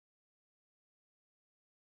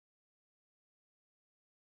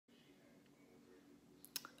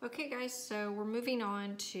Okay guys, so we're moving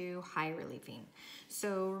on to high reliefing.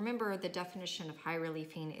 So remember, the definition of high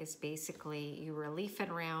reliefing is basically you relief it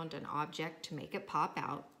around an object to make it pop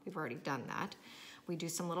out. We've already done that. We do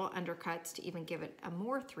some little undercuts to even give it a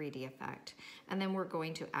more 3D effect. And then we're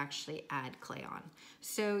going to actually add clay on.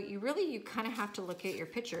 So you kind of have to look at your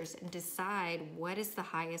pictures and decide what is the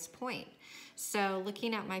highest point. So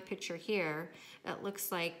looking at my picture here, it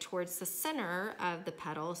looks like towards the center of the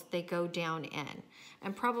petals, they go down in.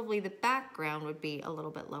 And probably the background would be a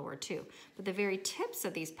little bit lower too. But the very tips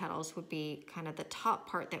of these petals would be kind of the top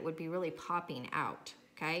part that would be really popping out.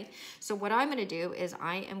 Okay, so what I'm going to do is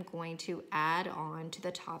I am going to add on to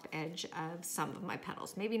the top edge of some of my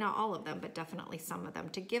petals. Maybe not all of them, but definitely some of them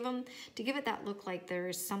to give it that look like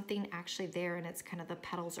there's something actually there and it's kind of the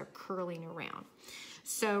petals are curling around.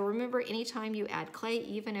 So remember, anytime you add clay,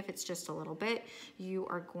 even if it's just a little bit, you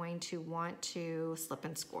are going to want to slip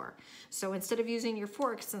and score. So instead of using your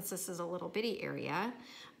fork, since this is a little bitty area,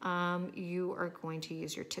 you are going to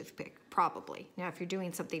use your toothpick, probably. Now, if you're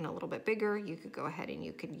doing something a little bit bigger, you could go ahead and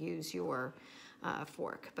you can use your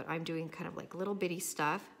fork. But I'm doing kind of like little bitty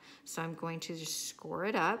stuff, so I'm going to just score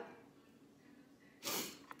it up.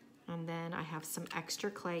 And then I have some extra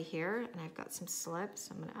clay here, and I've got some slips.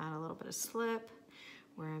 I'm going to add a little bit of slip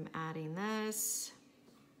where I'm adding this.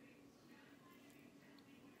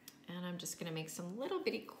 And I'm just going to make some little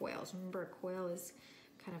bitty coils. Remember, a coil is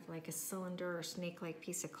kind of like a cylinder or snake-like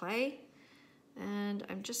piece of clay. And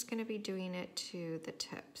I'm just going to be doing it to the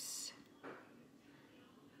tips.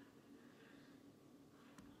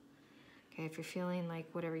 Okay, if you're feeling like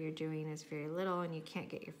whatever you're doing is very little and you can't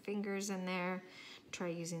get your fingers in there, try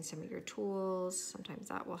using some of your tools. Sometimes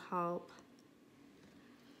that will help.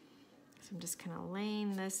 So I'm just kind of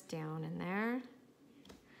laying this down in there.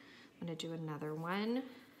 I'm going to do another one.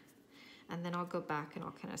 And then I'll go back and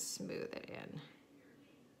I'll kind of smooth it in.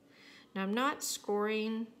 Now I'm not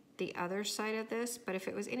scoring the other side of this, but if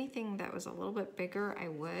it was anything that was a little bit bigger, I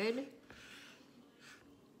would.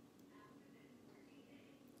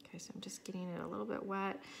 Okay, so I'm just getting it a little bit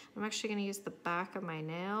wet. I'm actually going to use the back of my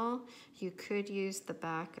nail. You could use the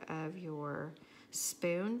back of your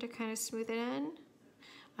spoon to kind of smooth it in.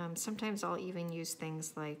 Sometimes I'll even use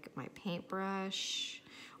things like my paintbrush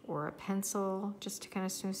or a pencil just to kind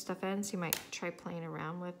of smooth stuff in. So you might try playing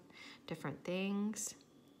around with different things.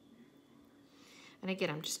 And again,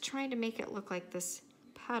 I'm just trying to make it look like this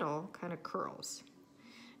petal kind of curls.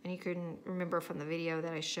 And you can remember from the video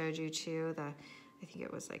that I showed you too, I think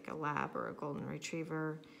it was like a lab or a golden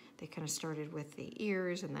retriever. They kind of started with the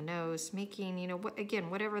ears and the nose, making, you know, again,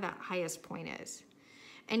 whatever that highest point is.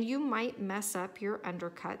 And you might mess up your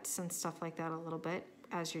undercuts and stuff like that a little bit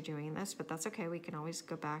as you're doing this, but that's okay. We can always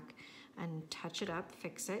go back and touch it up,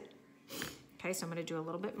 fix it. Okay, so I'm gonna do a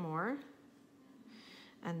little bit more.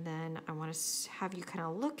 And then I wanna have you kind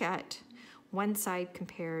of look at one side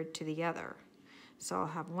compared to the other. So I'll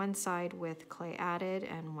have one side with clay added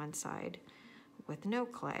and one side with no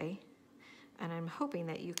clay. And I'm hoping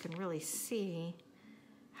that you can really see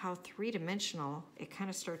how three-dimensional it kind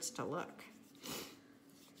of starts to look.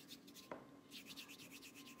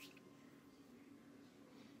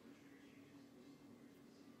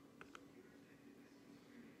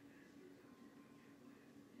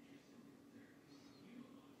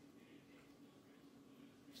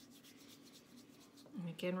 And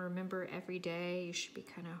again, remember, every day you should be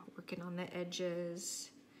kind of working on the edges,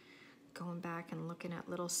 going back and looking at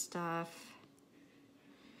little stuff.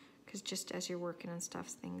 Because just as you're working on stuff,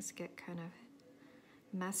 things get kind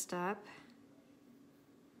of messed up.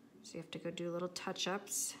 So you have to go do little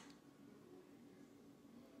touch-ups.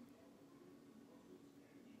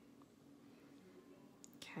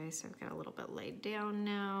 Okay, so I've got a little bit laid down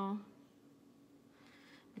now.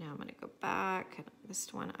 Now I'm going to go back, and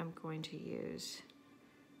this one I'm going to use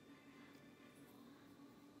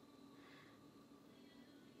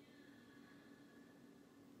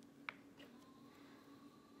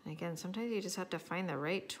again, sometimes you just have to find the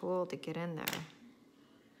right tool to get in there.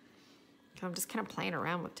 So I'm just kind of playing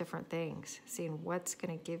around with different things, seeing what's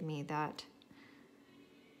going to give me that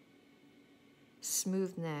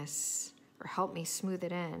smoothness or help me smooth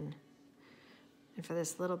it in. And for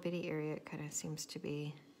this little bitty area, it kind of seems to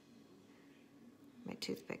be my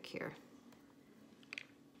toothpick here.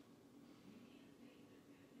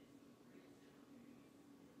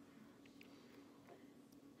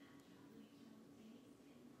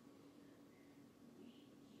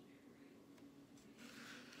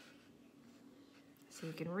 So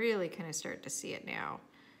you can really kind of start to see it now.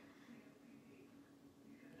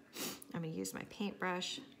 I'm going to use my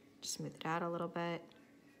paintbrush to smooth it out a little bit.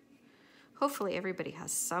 Hopefully everybody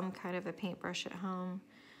has some kind of a paintbrush at home.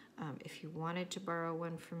 If you wanted to borrow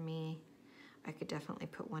one from me, I could definitely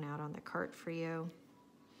put one out on the cart for you.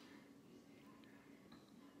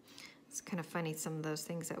 It's kind of funny, some of those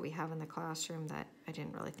things that we have in the classroom that I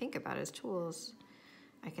didn't really think about as tools,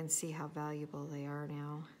 I can see how valuable they are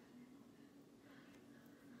now.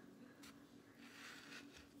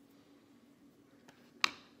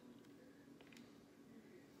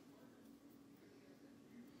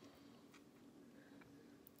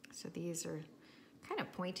 So these are kind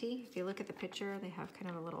of pointy. If you look at the picture, they have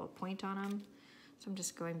kind of a little point on them. So I'm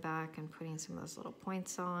just going back and putting some of those little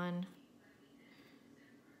points on.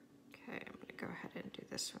 Okay, I'm gonna go ahead and do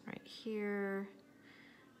this one right here.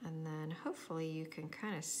 And then hopefully you can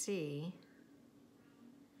kind of see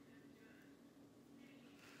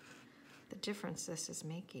the difference this is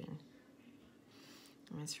making.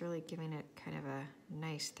 I mean, it's really giving it kind of a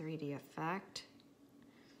nice 3D effect.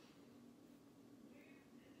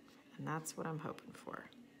 And that's what I'm hoping for.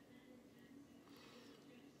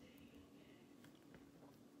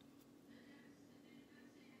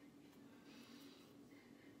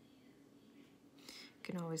 You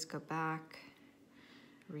can always go back,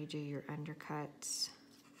 redo your undercuts.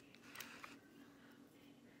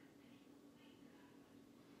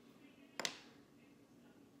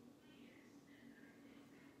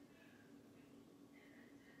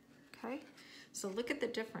 Okay, so look at the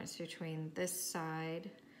difference between this side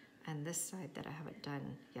and this side that I haven't done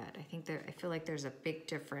yet. I feel like there's a big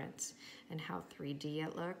difference in how 3D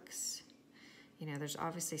it looks. You know, there's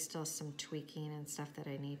obviously still some tweaking and stuff that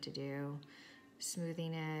I need to do.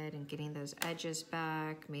 Smoothing it and getting those edges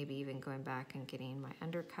back, maybe even going back and getting my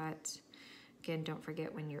undercuts. Again, don't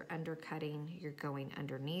forget when you're undercutting, you're going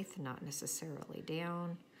underneath, not necessarily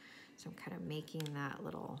down. So I'm kind of making that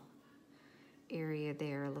little area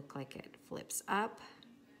there look like it flips up.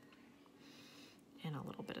 And a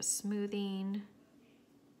little bit of smoothing.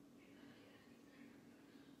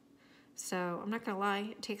 So I'm not gonna lie,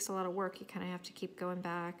 it takes a lot of work. You kind of have to keep going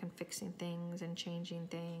back and fixing things and changing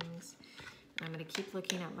things. And I'm gonna keep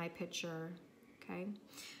looking at my picture, okay?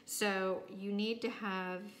 So you need to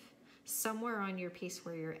have somewhere on your piece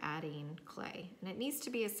where you're adding clay, and it needs to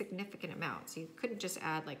be a significant amount. So you couldn't just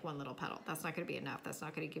add like one little petal. That's not gonna be enough. That's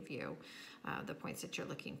not gonna give you the points that you're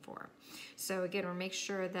looking for. So again, we'll make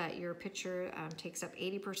sure that your picture takes up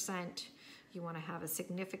 80%. You wanna have a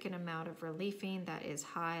significant amount of reliefing that is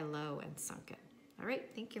high, low, and sunken. All right,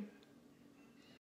 thank you.